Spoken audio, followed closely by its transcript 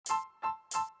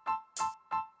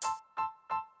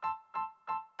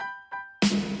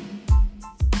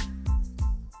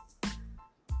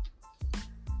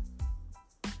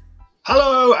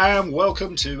Hello and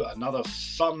welcome to another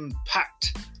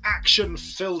fun-packed,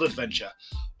 action-filled adventure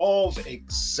of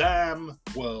Exam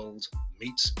World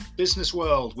meets Business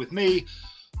World with me,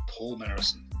 Paul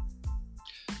Merrison.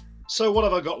 So what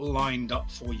have I got lined up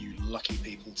for you lucky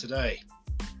people today?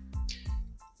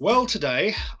 Well,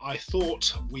 today I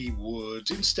thought we would,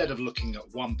 instead of looking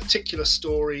at one particular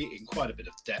story in quite a bit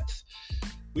of depth,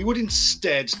 we would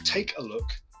instead take a look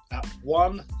at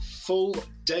one full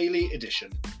daily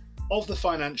edition of the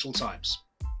Financial Times.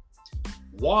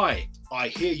 Why, I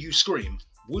hear you scream,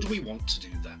 would we want to do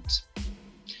that?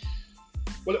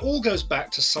 Well, it all goes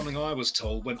back to something I was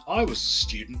told when I was a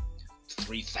student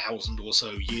 3,000 or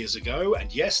so years ago,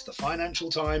 and yes, the Financial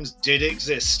Times did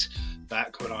exist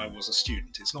back when I was a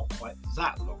student. It's not quite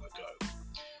that long ago.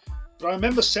 But I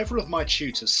remember several of my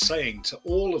tutors saying to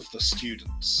all of the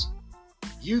students,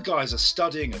 you guys are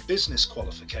studying a business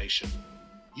qualification.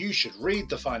 You should read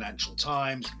the Financial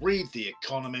Times, read the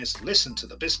Economist, listen to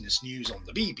the business news on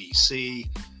the BBC,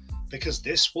 because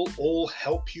this will all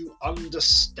help you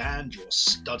understand your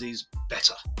studies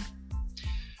better.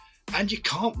 And you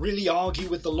can't really argue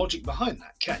with the logic behind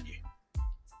that, can you?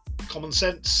 Common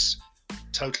sense,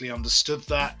 totally understood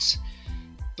that,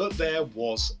 but there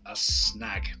was a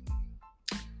snag.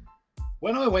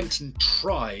 When I went and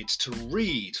tried to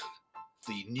read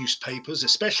the newspapers,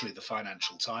 especially the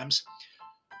Financial Times,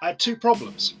 I had two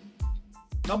problems.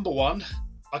 Number one,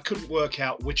 I couldn't work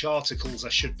out which articles I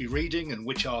should be reading and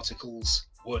which articles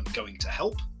weren't going to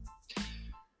help.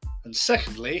 And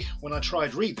secondly, when I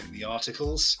tried reading the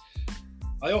articles,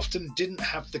 I often didn't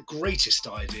have the greatest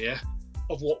idea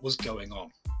of what was going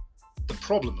on. The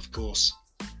problem, of course,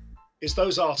 is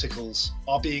those articles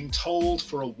are being told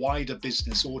for a wider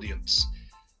business audience.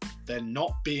 They're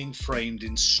not being framed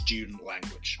in student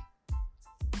language.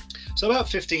 So about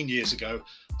 15 years ago,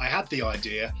 I had the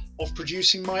idea of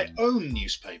producing my own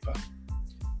newspaper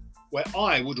where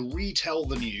I would retell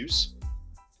the news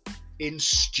in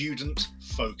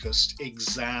student-focused,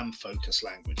 exam-focused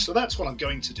language. So that's what I'm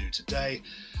going to do today.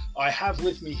 I have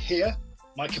with me here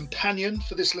my companion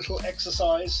for this little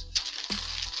exercise.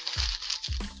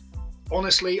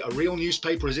 Honestly, a real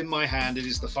newspaper is in my hand. It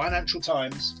is the Financial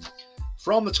Times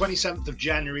from the 27th of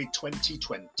January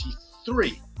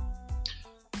 2023.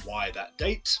 Why that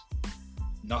date?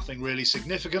 Nothing really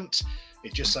significant.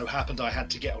 It just so happened I had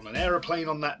to get on an aeroplane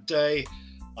on that day.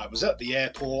 I was at the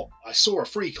airport. I saw a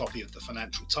free copy of the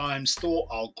Financial Times, thought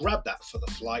I'll grab that for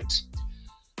the flight,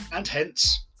 and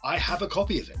hence I have a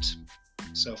copy of it.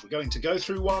 So if we're going to go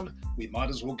through one, we might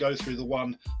as well go through the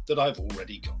one that I've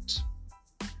already got.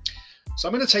 So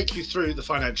I'm going to take you through the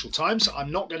Financial Times.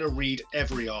 I'm not going to read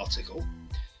every article.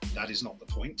 That is not the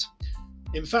point.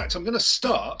 In fact, I'm going to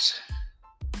start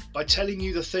by telling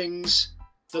you the things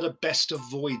that are best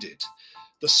avoided,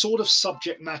 the sort of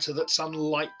subject matter that's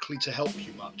unlikely to help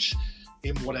you much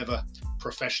in whatever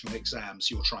professional exams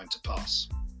you're trying to pass.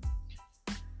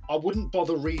 I wouldn't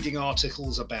bother reading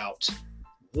articles about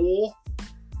war,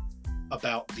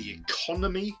 about the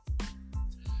economy,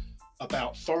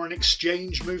 about foreign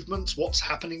exchange movements, what's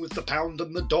happening with the pound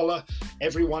and the dollar.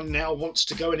 Everyone now wants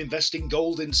to go and invest in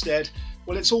gold instead.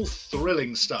 Well, it's all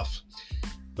thrilling stuff,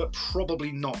 but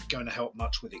probably not going to help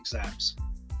much with exams.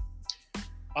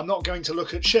 I'm not going to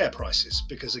look at share prices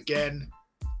because, again,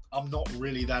 I'm not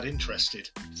really that interested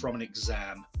from an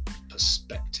exam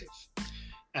perspective.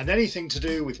 And anything to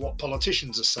do with what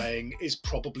politicians are saying is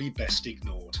probably best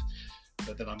ignored.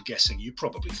 But then I'm guessing you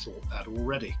probably thought that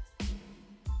already.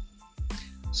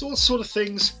 So what sort of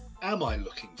things am I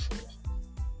looking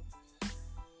for?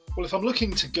 Well, if I'm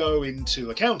looking to go into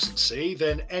accountancy,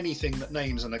 then anything that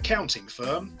names an accounting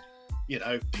firm, you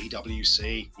know,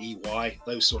 PwC, EY,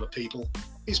 those sort of people,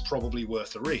 is probably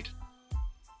worth a read.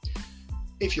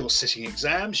 If you're sitting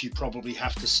exams, you probably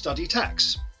have to study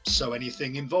tax, so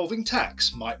anything involving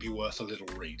tax might be worth a little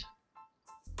read.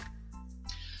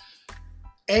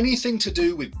 Anything to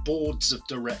do with boards of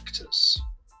directors.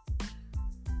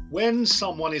 When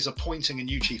someone is appointing a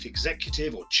new chief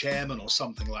executive or chairman or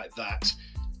something like that,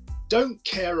 don't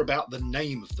care about the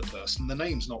name of the person. The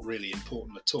name's not really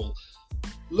important at all.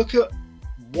 Look at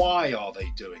why are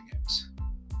they doing it?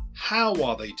 How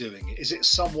are they doing it? Is it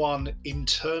someone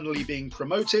internally being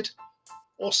promoted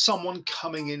or someone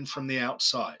coming in from the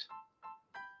outside?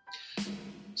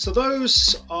 So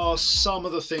those are some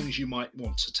of the things you might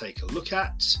want to take a look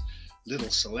at,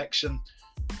 little selection,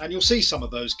 and you'll see some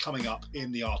of those coming up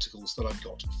in the articles that I've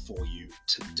got for you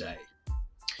today.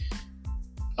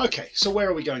 Okay, so where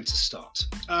are we going to start?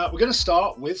 We're going to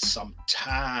start with some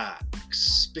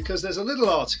tax, because there's a little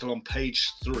article on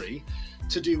page 3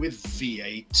 to do with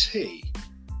VAT.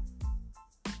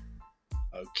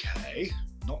 Okay,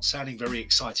 not sounding very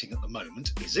exciting at the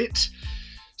moment, is it?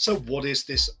 So what is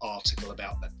this article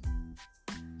about then?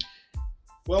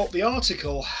 Well, the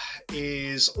article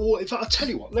is all. In fact, I'll tell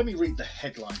you what, let me read the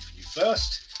headline for you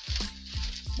first.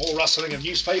 More rustling of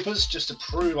newspapers just to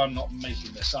prove I'm not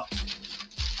making this up.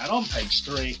 And on page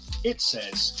 3, it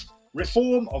says,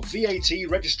 reform of VAT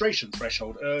registration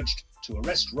threshold urged to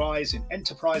arrest rise in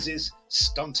enterprises,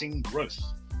 stunting growth.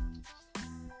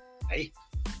 Hey,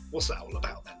 what's that all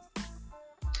about then?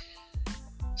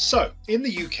 So, in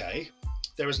the UK,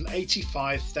 there is an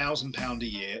 £85,000 a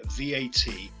year VAT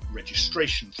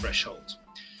registration threshold.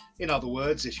 In other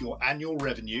words, if your annual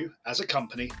revenue as a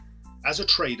company, as a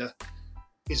trader,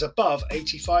 is above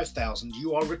 85,000,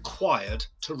 you are required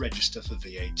to register for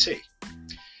VAT.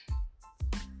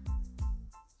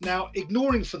 Now,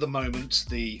 ignoring for the moment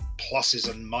the pluses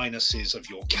and minuses of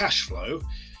your cash flow,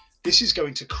 this is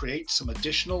going to create some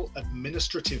additional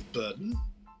administrative burden.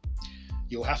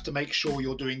 You'll have to make sure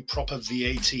you're doing proper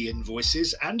VAT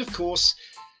invoices, and of course,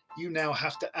 you now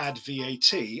have to add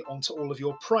VAT onto all of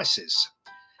your prices,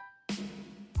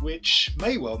 which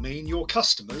may well mean your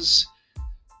customers,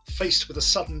 faced with a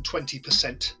sudden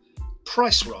 20%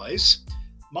 price rise,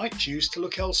 might choose to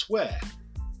look elsewhere.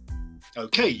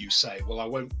 Okay, you say, well, I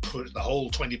won't put the whole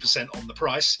 20% on the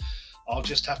price, I'll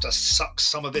just have to suck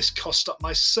some of this cost up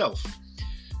myself.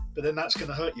 But then that's going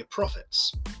to hurt your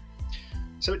profits.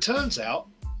 So it turns out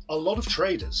a lot of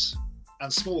traders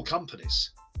and small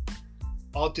companies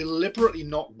are deliberately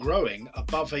not growing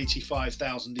above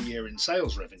 85,000 a year in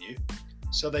sales revenue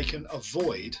so they can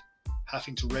avoid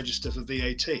having to register for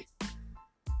VAT.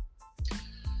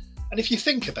 And if you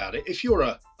think about it, if you're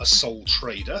a sole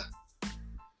trader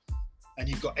and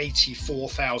you've got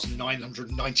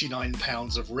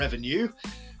 £84,999 of revenue,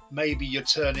 maybe you're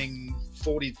turning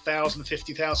 40,000,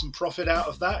 50,000 profit out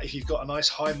of that. If you've got a nice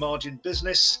high margin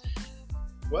business,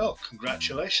 well,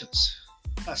 congratulations.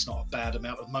 That's not a bad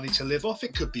amount of money to live off.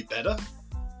 It could be better,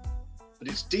 but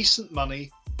it's decent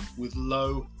money with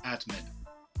low admin.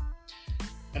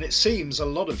 And it seems a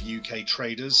lot of UK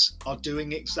traders are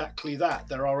doing exactly that.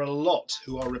 There are a lot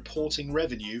who are reporting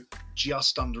revenue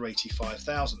just under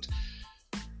 85,000.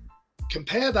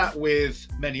 Compare that with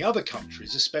many other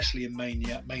countries, especially in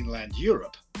mainland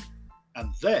Europe,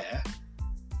 and there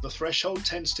the threshold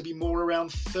tends to be more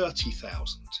around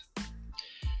 30,000.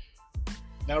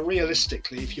 Now,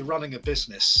 realistically, if you're running a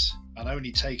business and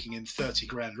only taking in 30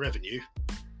 grand revenue,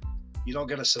 you're not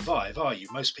going to survive, are you?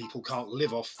 Most people can't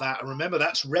live off that. And remember,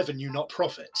 that's revenue, not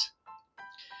profit.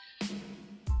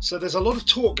 So there's a lot of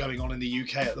talk going on in the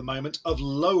UK at the moment of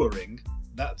lowering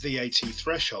that VAT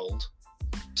threshold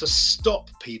to stop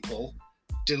people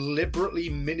deliberately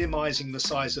minimizing the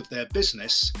size of their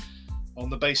business on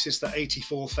the basis that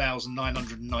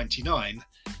 84,999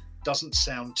 doesn't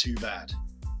sound too bad.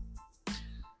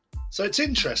 So it's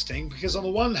interesting because on the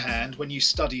one hand, when you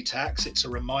study tax, it's a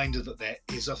reminder that there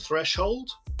is a threshold,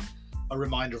 a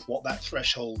reminder of what that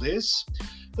threshold is,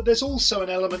 but there's also an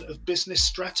element of business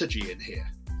strategy in here.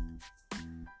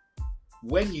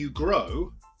 When you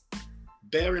grow,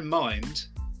 bear in mind,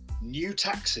 new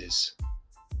taxes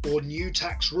or new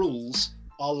tax rules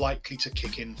are likely to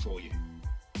kick in for you.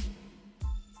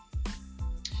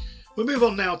 We'll move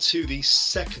on now to the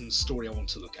second story I want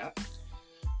to look at.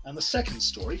 And the second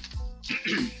story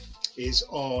is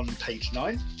on page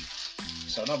 9.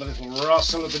 So another little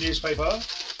rustle of the newspaper.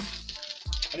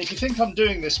 And if you think I'm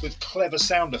doing this with clever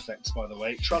sound effects, by the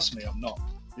way, trust me, I'm not.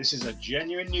 This is a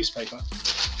genuine newspaper.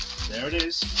 There it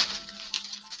is.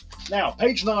 Now,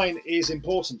 page 9 is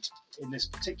important in this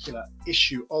particular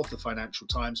issue of the Financial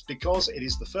Times because it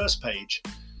is the first page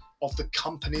of the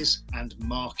companies and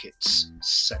markets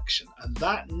section. And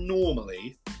that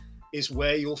normally is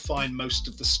where you'll find most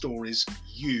of the stories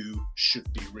you should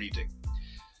be reading.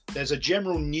 There's a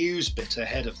general news bit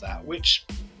ahead of that, which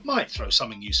might throw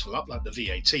something useful up, like the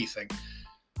VAT thing,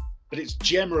 but it's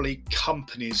generally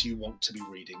companies you want to be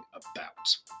reading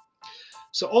about.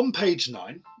 So on page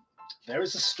 9, there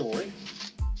is a story.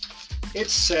 It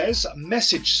says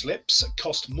message slips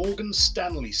cost Morgan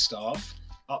Stanley staff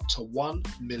up to $1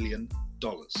 million.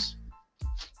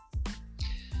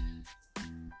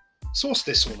 So what's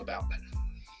this all about then?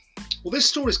 Well, this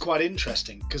story is quite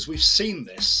interesting because we've seen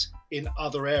this in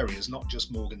other areas, not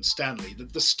just Morgan Stanley.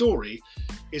 The story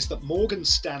is that Morgan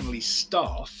Stanley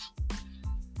staff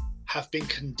have been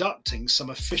conducting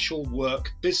some official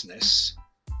work business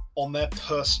on their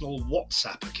personal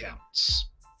WhatsApp accounts.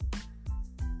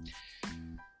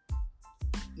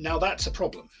 Now that's a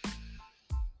problem.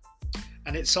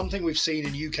 And it's something we've seen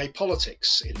in UK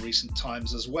politics in recent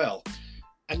times as well.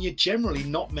 And you're generally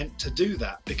not meant to do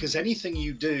that, because anything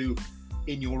you do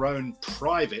in your own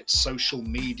private social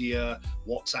media,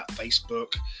 WhatsApp,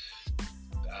 Facebook,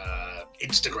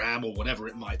 Instagram, or whatever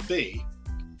it might be,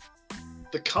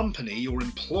 the company, your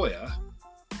employer,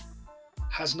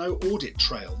 has no audit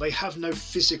trail. They have no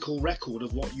physical record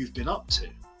of what you've been up to.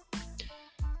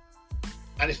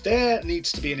 And if there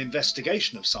needs to be an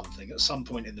investigation of something at some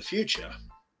point in the future,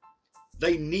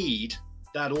 they need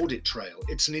that audit trail.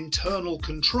 It's an internal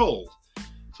control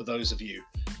for those of you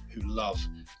who love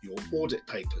your audit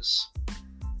papers.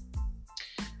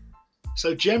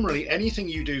 So generally, anything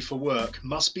you do for work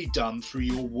must be done through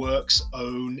your work's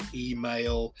own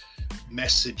email,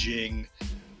 messaging,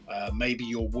 maybe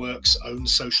your work's own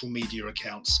social media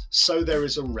accounts, so there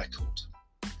is a record.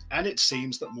 And it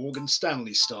seems that Morgan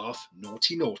Stanley staff,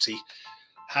 naughty,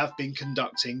 have been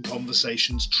conducting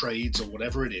conversations, trades, or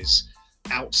whatever it is,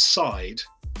 outside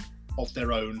of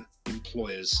their own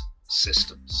employers'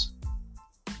 systems.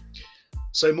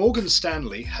 So Morgan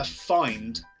Stanley have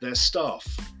fined their staff.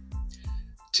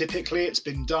 Typically, it's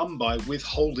been done by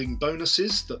withholding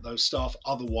bonuses that those staff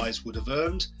otherwise would have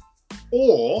earned,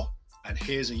 or, and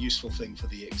here's a useful thing for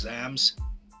the exams,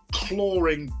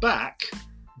 clawing back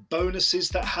bonuses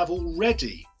that have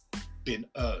already been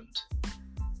earned.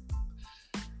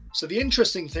 So the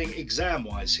interesting thing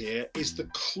exam-wise here is the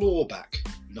clawback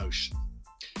notion.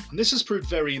 And this has proved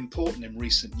very important in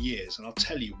recent years, and I'll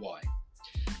tell you why.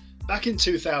 Back in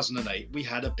 2008, we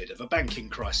had a bit of a banking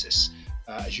crisis.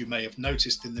 As you may have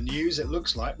noticed in the news, it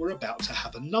looks like we're about to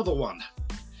have another one.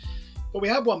 But we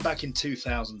had one back in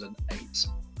 2008.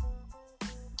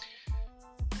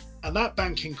 And that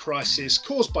banking crisis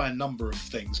caused by a number of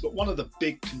things, but one of the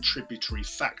big contributory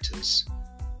factors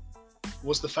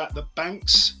was the fact that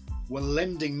banks were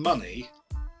lending money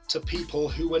to people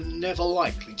who were never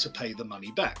likely to pay the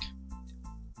money back.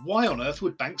 Why on earth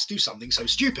would banks do something so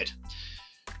stupid?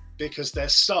 Because their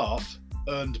staff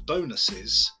earned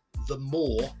bonuses the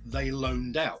more they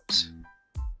loaned out.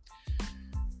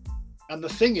 And the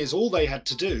thing is, all they had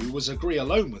to do was agree a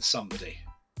loan with somebody.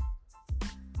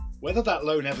 Whether that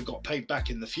loan ever got paid back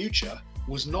in the future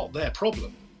was not their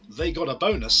problem. They got a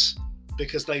bonus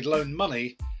because they'd loaned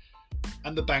money,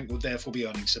 and the bank would therefore be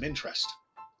earning some interest.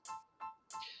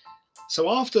 So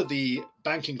after the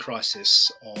banking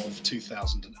crisis of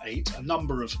 2008, a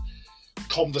number of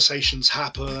conversations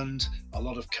happened, a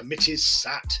lot of committees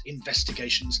sat,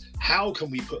 investigations. How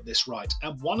can we put this right?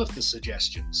 And one of the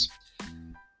suggestions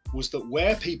was that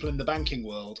where people in the banking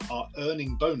world are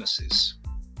earning bonuses,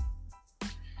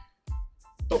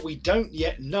 but we don't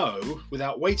yet know,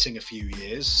 without waiting a few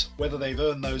years, whether they've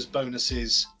earned those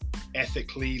bonuses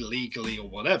ethically, legally, or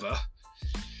whatever,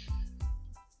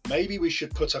 maybe we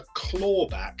should put a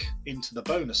clawback into the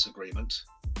bonus agreement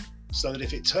so that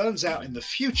if it turns out in the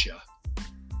future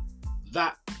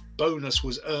that bonus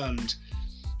was earned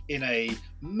in a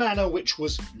manner which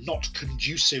was not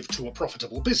conducive to a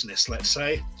profitable business, let's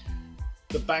say,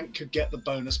 the bank could get the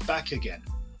bonus back again.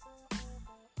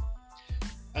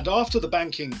 And after the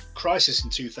banking crisis in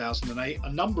 2008,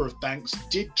 a number of banks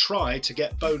did try to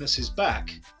get bonuses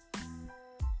back,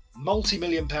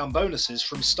 multi-million-pound bonuses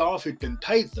from staff who'd been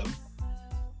paid them,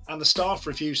 and the staff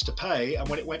refused to pay, and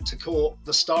when it went to court,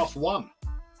 the staff won,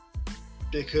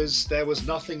 because there was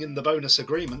nothing in the bonus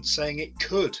agreement saying it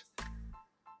could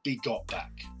be got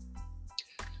back.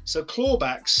 So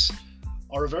clawbacks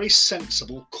are a very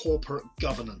sensible corporate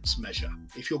governance measure.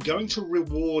 If you're going to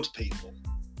reward people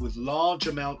with large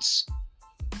amounts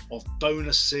of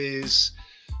bonuses,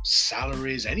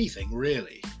 salaries, anything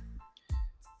really,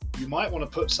 you might want to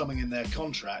put something in their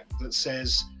contract that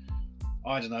says,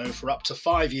 I don't know, for up to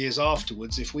 5 years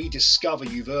afterwards, if we discover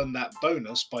you've earned that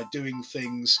bonus by doing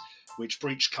things which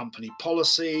breach company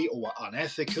policy or were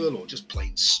unethical or just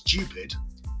plain stupid,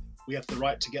 we have the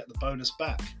right to get the bonus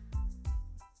back.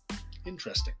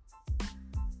 Interesting.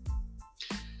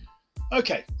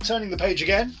 Okay, turning the page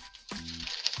again.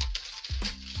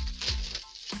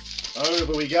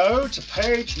 Over we go to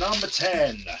page number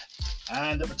 10.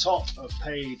 And at the top of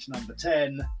page number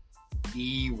 10,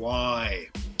 EY.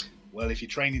 Well, if you're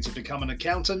training to become an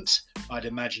accountant, I'd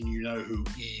imagine you know who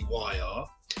EY are.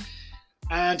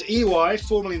 And EY,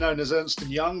 formerly known as Ernst &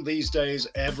 Young, these days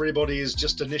everybody is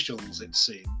just initials, it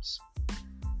seems.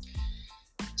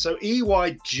 So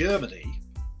EY Germany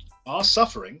are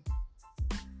suffering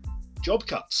job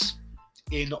cuts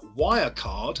in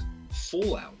Wirecard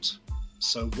fallout.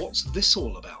 So what's this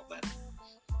all about then?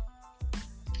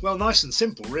 Well, nice and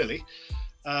simple, really.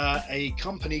 A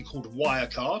company called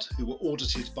Wirecard, who were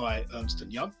audited by Ernst &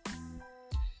 Young,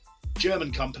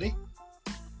 German company,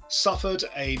 suffered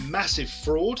a massive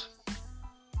fraud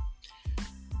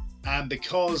And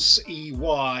because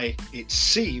EY, it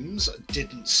seems,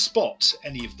 didn't spot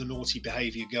any of the naughty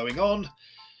behaviour going on,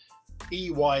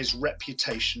 EY's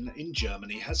reputation in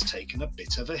Germany has taken a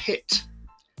bit of a hit.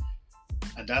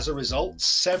 And as a result,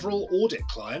 several audit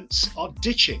clients are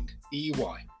ditching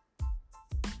EY.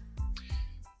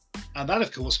 And that,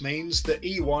 of course, means that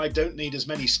EY don't need as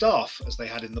many staff as they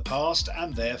had in the past,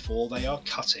 and therefore they are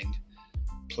cutting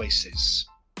places.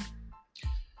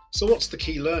 So what's the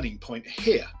key learning point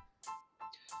here?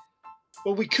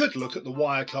 Well, we could look at the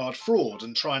Wirecard fraud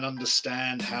and try and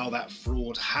understand how that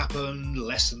fraud happened,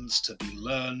 lessons to be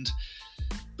learned.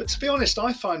 But to be honest,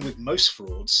 I find with most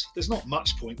frauds, there's not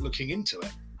much point looking into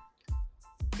it.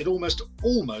 It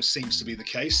almost seems to be the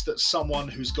case that someone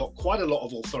who's got quite a lot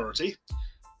of authority,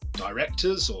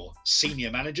 directors or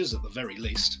senior managers at the very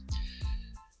least,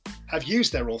 have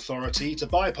used their authority to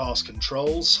bypass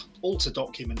controls, alter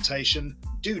documentation,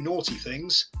 do naughty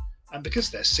things, and because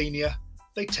they're senior,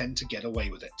 they tend to get away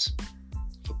with it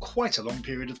for quite a long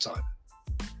period of time.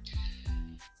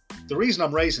 The reason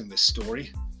I'm raising this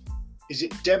story is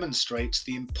it demonstrates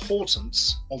the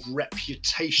importance of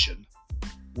reputation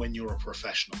when you're a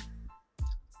professional.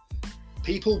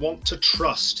 People want to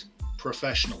trust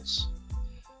professionals.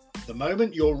 The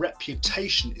moment your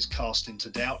reputation is cast into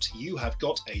doubt, you have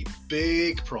got a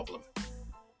big problem.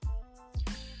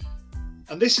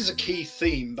 And this is a key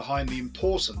theme behind the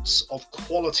importance of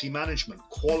quality management,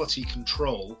 quality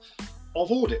control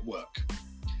of audit work.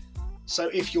 So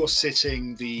if you're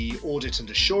sitting the audit and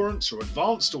assurance or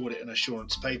advanced audit and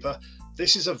assurance paper,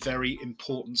 this is a very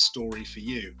important story for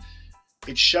you.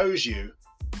 It shows you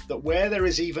that where there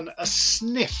is even a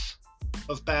sniff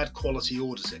of bad quality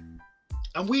auditing,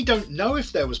 and we don't know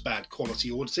if there was bad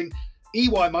quality auditing,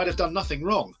 EY might have done nothing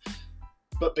wrong.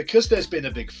 But because there's been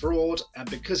a big fraud and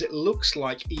because it looks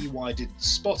like EY didn't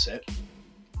spot it,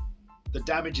 the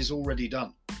damage is already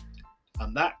done.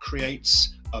 And that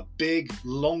creates a big,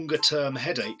 longer-term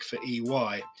headache for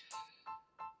EY.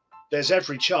 There's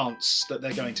every chance that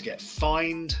they're going to get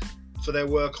fined for their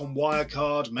work on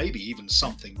Wirecard, maybe even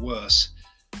something worse.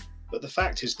 But the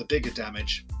fact is, the bigger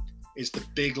damage is the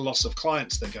big loss of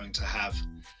clients they're going to have.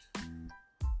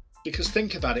 Because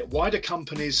think about it, why do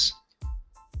companies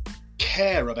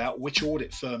care about which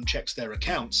audit firm checks their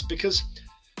accounts? Because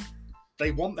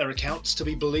they want their accounts to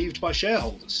be believed by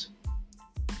shareholders.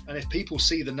 And if people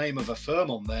see the name of a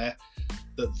firm on there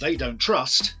that they don't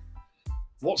trust,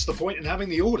 what's the point in having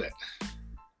the audit?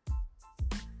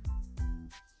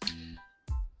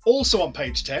 Also on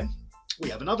page 10, we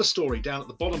have another story down at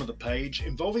the bottom of the page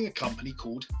involving a company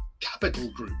called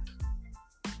Capital Group.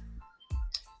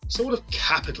 So what have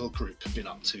Capital Group been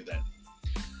up to then?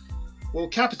 Well,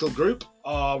 Capital Group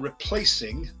are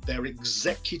replacing their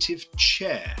executive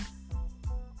chair.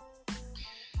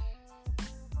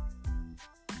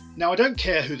 Now, I don't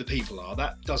care who the people are,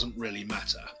 that doesn't really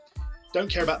matter. Don't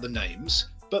care about the names,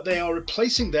 but they are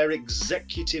replacing their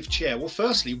executive chair. Well,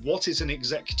 firstly, what is an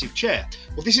executive chair?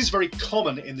 Well, this is very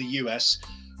common in the US,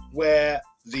 where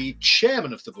the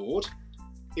chairman of the board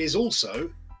is also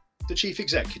the chief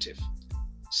executive.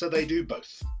 So they do both.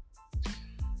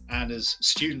 And as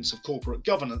students of corporate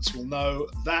governance will know,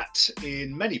 that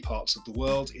in many parts of the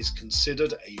world is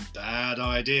considered a bad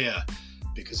idea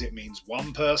because it means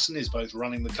one person is both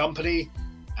running the company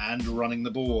and running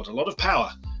the board. A lot of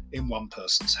power in one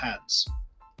person's hands.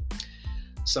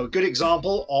 So a good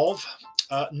example of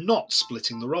not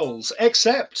splitting the roles,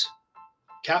 except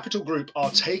Capital Group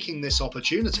are taking this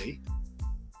opportunity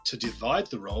to divide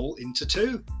the role into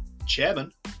two,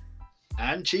 chairman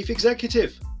and chief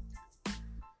executive.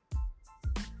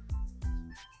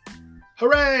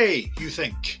 Hooray, you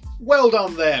think? Well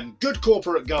done them, good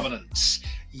corporate governance.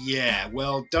 Yeah,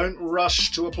 well, don't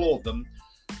rush to applaud them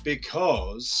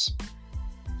because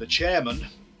the chairman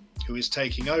who is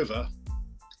taking over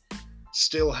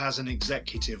still has an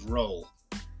executive role.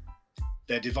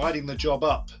 They're dividing the job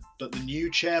up, but the new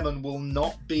chairman will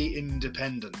not be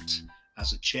independent,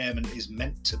 as a chairman is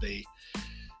meant to be.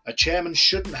 A chairman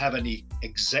shouldn't have any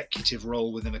executive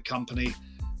role within a company.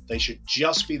 They should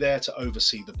just be there to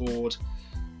oversee the board.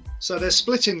 So they're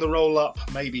splitting the role up,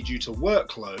 maybe due to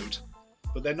workload,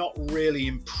 but they're not really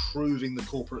improving the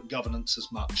corporate governance as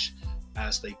much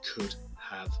as they could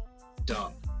have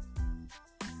done.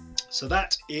 So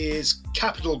that is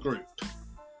Capital Group.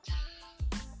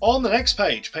 On the next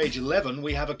page, page 11,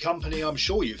 we have a company I'm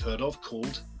sure you've heard of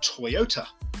called Toyota.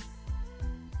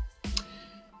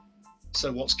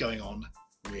 So what's going on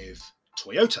with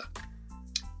Toyota?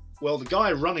 Well, the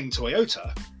guy running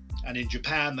Toyota, and in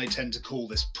Japan they tend to call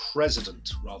this president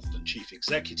rather than chief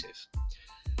executive,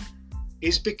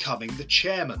 is becoming the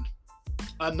chairman.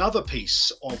 Another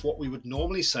piece of what we would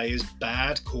normally say is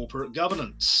bad corporate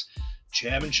governance.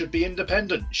 Chairman should be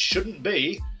independent, shouldn't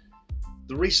be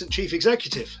the recent chief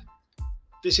executive.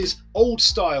 This is old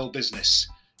style business,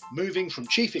 moving from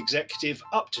chief executive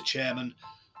up to chairman,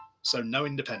 so no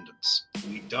independence.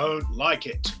 We don't like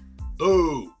it.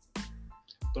 Boo!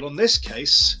 But on this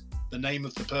case, the name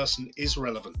of the person is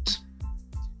relevant.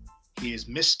 He is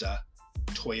Mr.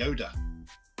 Toyoda.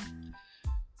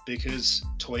 Because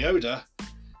Toyoda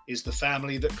is the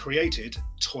family that created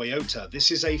Toyota.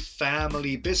 This is a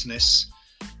family business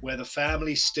where the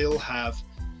family still have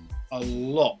a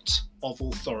lot of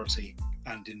authority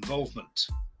and involvement.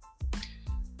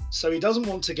 So he doesn't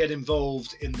want to get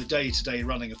involved in the day-to-day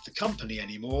running of the company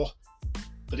anymore,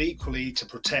 but equally to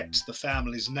protect the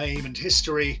family's name and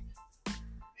history,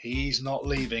 he's not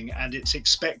leaving, and it's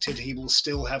expected he will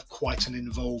still have quite an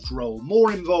involved role,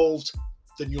 more involved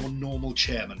than your normal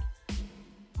chairman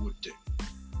would do.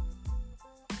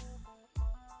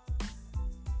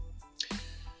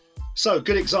 So,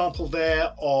 good example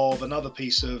there of another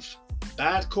piece of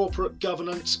bad corporate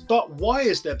governance. But why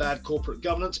is there bad corporate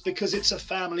governance? Because it's a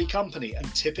family company, and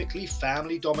typically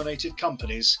family-dominated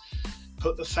companies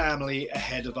put the family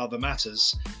ahead of other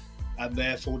matters, and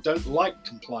therefore don't like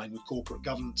complying with corporate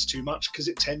governance too much because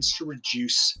it tends to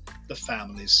reduce the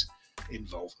family's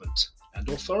involvement and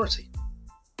authority.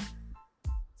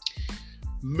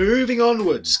 Moving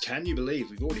onwards, can you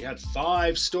believe we've already had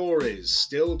 5 stories,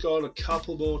 still got a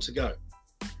couple more to go.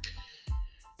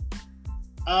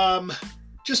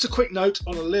 Just a quick note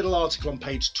on a little article on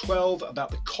page 12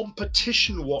 about the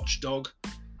competition watchdog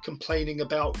complaining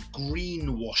about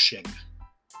greenwashing.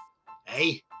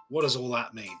 Hey, what does all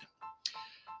that mean?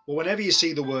 Well, whenever you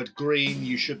see the word green,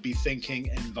 you should be thinking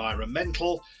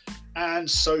environmental, and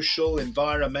social,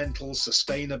 environmental,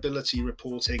 sustainability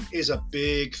reporting is a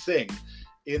big thing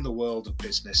in the world of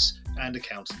business and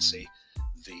accountancy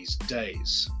these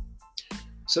days.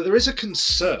 So there is a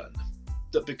concern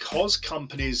that because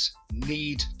companies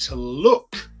need to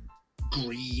look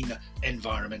green,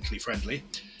 environmentally friendly,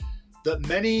 that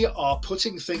many are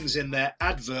putting things in their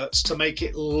adverts to make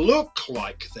it look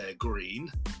like they're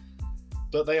green,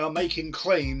 but they are making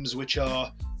claims which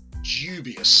are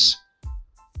dubious,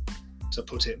 to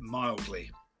put it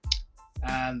mildly.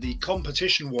 And the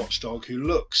competition watchdog, who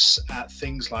looks at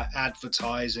things like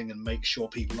advertising and makes sure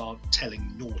people aren't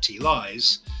telling naughty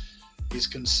lies, is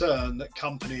concerned that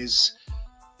companies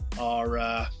are,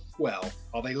 are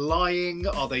they lying?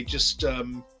 Are they just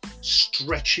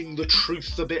stretching the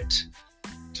truth a bit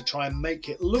to try and make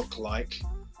it look like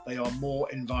they are more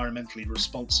environmentally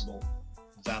responsible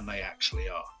than they actually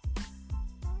are?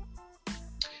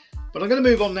 But I'm going to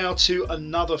move on now to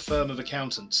another firm of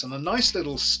accountants, and a nice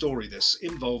little story this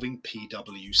involving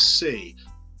PwC.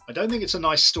 I don't think it's a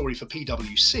nice story for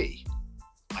PwC,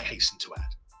 I hasten to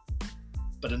add,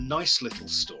 but a nice little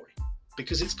story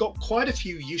because it's got quite a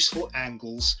few useful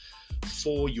angles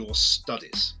for your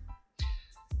studies.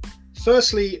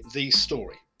 Firstly, the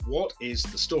story. What is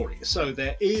the story? So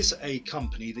there is a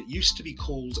company that used to be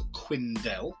called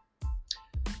Quindel,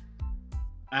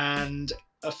 and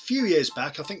a few years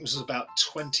back, I think it was about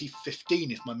 2015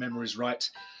 if my memory is right,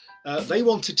 they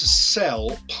wanted to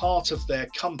sell part of their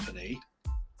company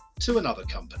to another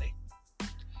company.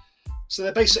 So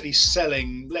they're basically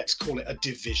selling, let's call it a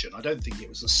division. I don't think it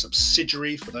was a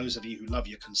subsidiary for those of you who love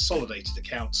your consolidated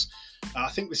accounts. I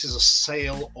think this is a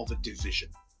sale of a division.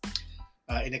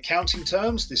 In accounting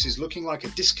terms, this is looking like a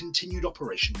discontinued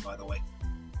operation, by the way.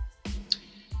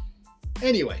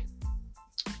 Anyway,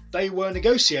 they were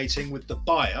negotiating with the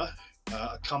buyer,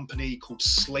 a company called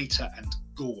Slater and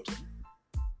Gordon.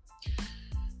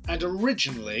 And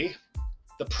originally,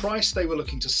 the price they were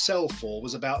looking to sell for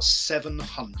was about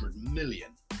 700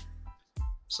 million.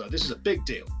 So this is a big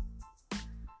deal.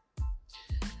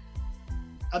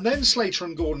 And then Slater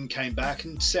and Gordon came back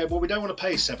and said, well, we don't want to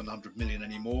pay 700 million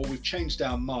anymore. We've changed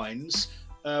our minds.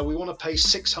 We want to pay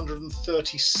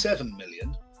 637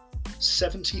 million,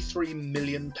 73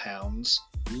 million pounds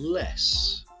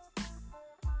less.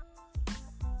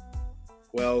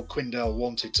 Well, Quindel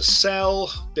wanted to sell,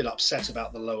 a bit upset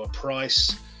about the lower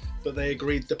price, but they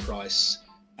agreed the price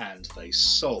and they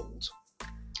sold.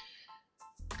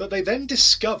 But they then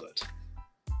discovered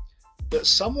that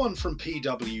someone from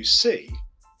PwC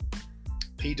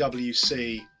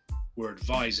were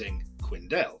advising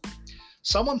Quindel,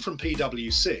 someone from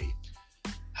PwC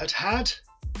had had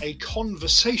a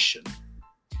conversation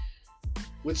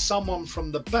with someone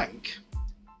from the bank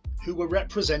who were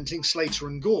representing Slater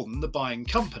and Gordon, the buying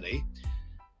company,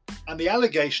 and the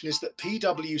allegation is that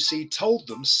PwC told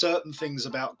them certain things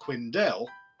about Quindel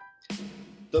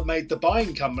that made the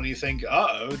buying company think,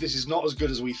 uh-oh, this is not as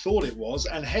good as we thought it was,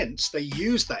 and hence they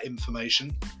used that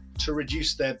information to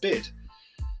reduce their bid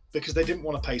because they didn't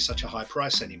want to pay such a high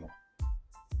price anymore.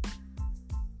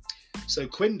 So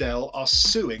Quindel are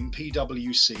suing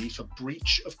PwC for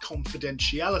breach of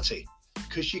confidentiality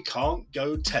because you can't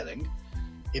go telling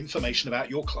information about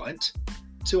your client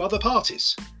to other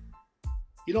parties.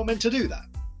 You're not meant to do that.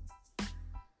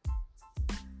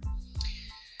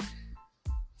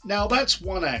 Now that's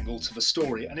one angle to the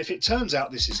story, and if it turns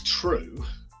out this is true,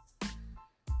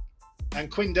 and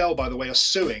Quindel, by the way, are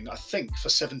suing, I think, for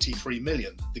 73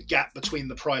 million, the gap between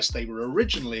the price they were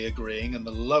originally agreeing and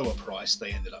the lower price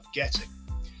they ended up getting.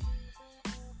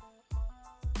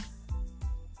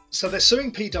 So they're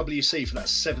suing PwC for that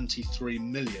 73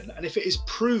 million, and if it is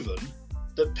proven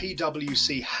that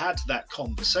PwC had that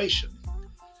conversation,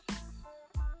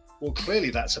 well, clearly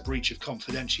that's a breach of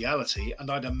confidentiality, and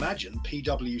I'd imagine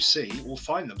PwC will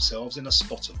find themselves in a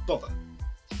spot of bother.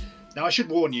 Now, I should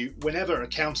warn you, whenever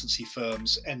accountancy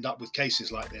firms end up with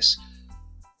cases like this,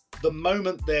 the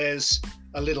moment there's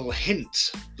a little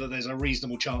hint that there's a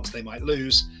reasonable chance they might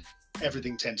lose,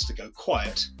 everything tends to go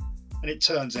quiet, and it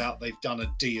turns out they've done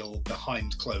a deal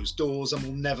behind closed doors and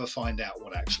we'll never find out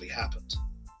what actually happened.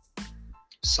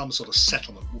 Some sort of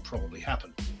settlement will probably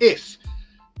happen, if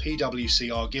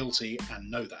PwC are guilty and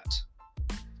know that.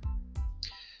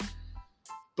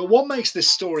 But what makes this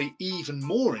story even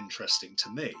more interesting to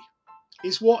me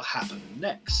is what happened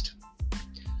next.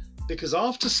 Because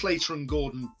after Slater and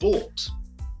Gordon bought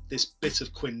this bit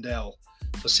of Quindel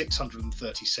for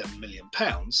 £637 million,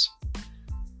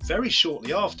 very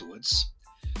shortly afterwards,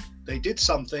 they did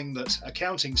something that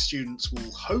accounting students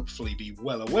will hopefully be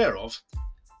well aware of.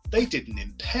 They did an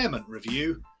impairment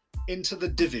review into the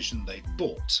division they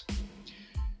bought.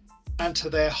 And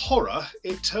to their horror,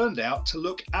 it turned out to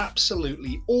look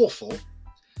absolutely awful.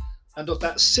 And of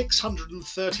that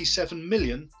 637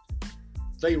 million,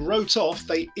 they wrote off,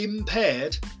 they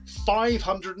impaired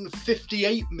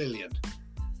 558 million.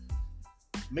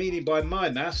 Meaning by my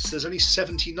maths, there's only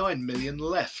 79 million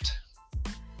left.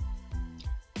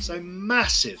 So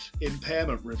massive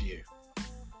impairment review.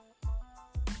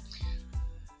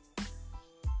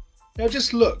 Now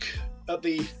just look at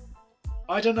the,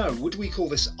 I don't know, would we call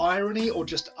this irony or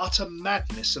just utter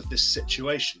madness of this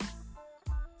situation?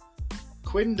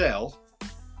 Quindel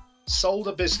sold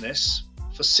a business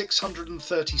for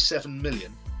 637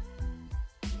 million,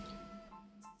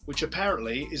 which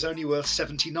apparently is only worth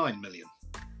 79 million.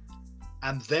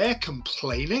 And they're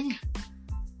complaining?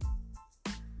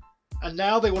 And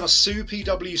now they want to sue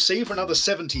PwC for another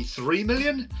 73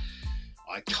 million?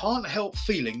 I can't help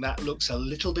feeling that looks a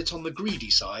little bit on the greedy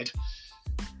side.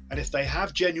 And if they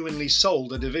have genuinely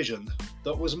sold a division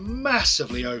that was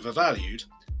massively overvalued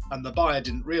and the buyer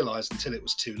didn't realise until it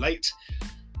was too late,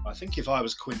 I think if I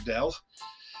was Quindel,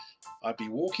 I'd be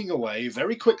walking away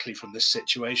very quickly from this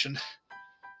situation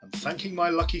and thanking my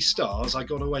lucky stars I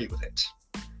got away with it.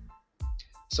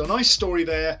 So a nice story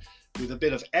there with a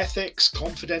bit of ethics,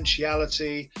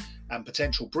 confidentiality, and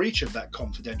potential breach of that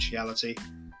confidentiality.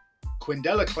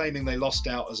 Quindel are claiming they lost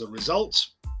out as a result,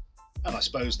 and I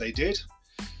suppose they did.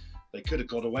 They could have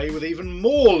got away with even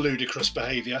more ludicrous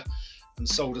behaviour and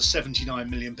sold a £79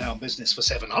 million business for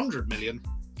 700 million.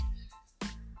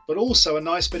 But also a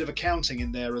nice bit of accounting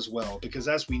in there as well, because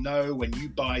as we know, when you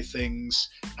buy things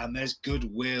and there's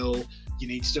goodwill, you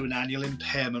need to do an annual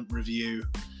impairment review.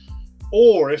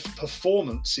 Or if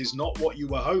performance is not what you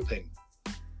were hoping,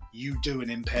 you do an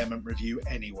impairment review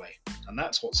anyway. And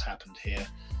that's what's happened here,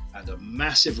 and a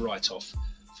massive write-off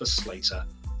for Slater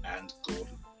and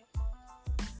Gordon.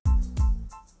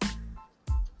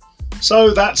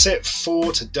 So that's it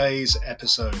for today's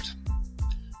episode.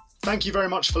 Thank you very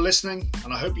much for listening,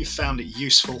 and I hope you found it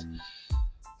useful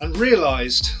and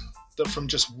realised that from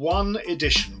just one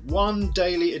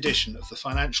daily edition of the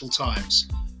Financial Times,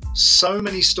 so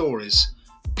many stories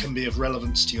can be of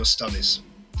relevance to your studies.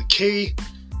 The key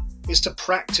is to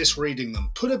practice reading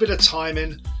them. Put a bit of time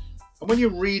in, and when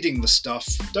you're reading the stuff,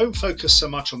 don't focus so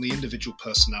much on the individual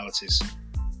personalities,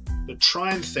 but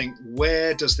try and think,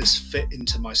 where does this fit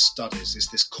into my studies? Is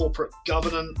this corporate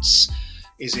governance?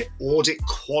 Is it audit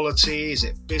quality? Is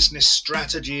it business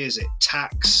strategy? Is it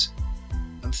tax?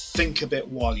 And think a bit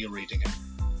while you're reading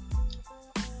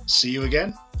it. See you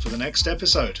again for the next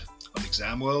episode of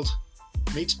Exam World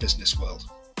Meets Business World.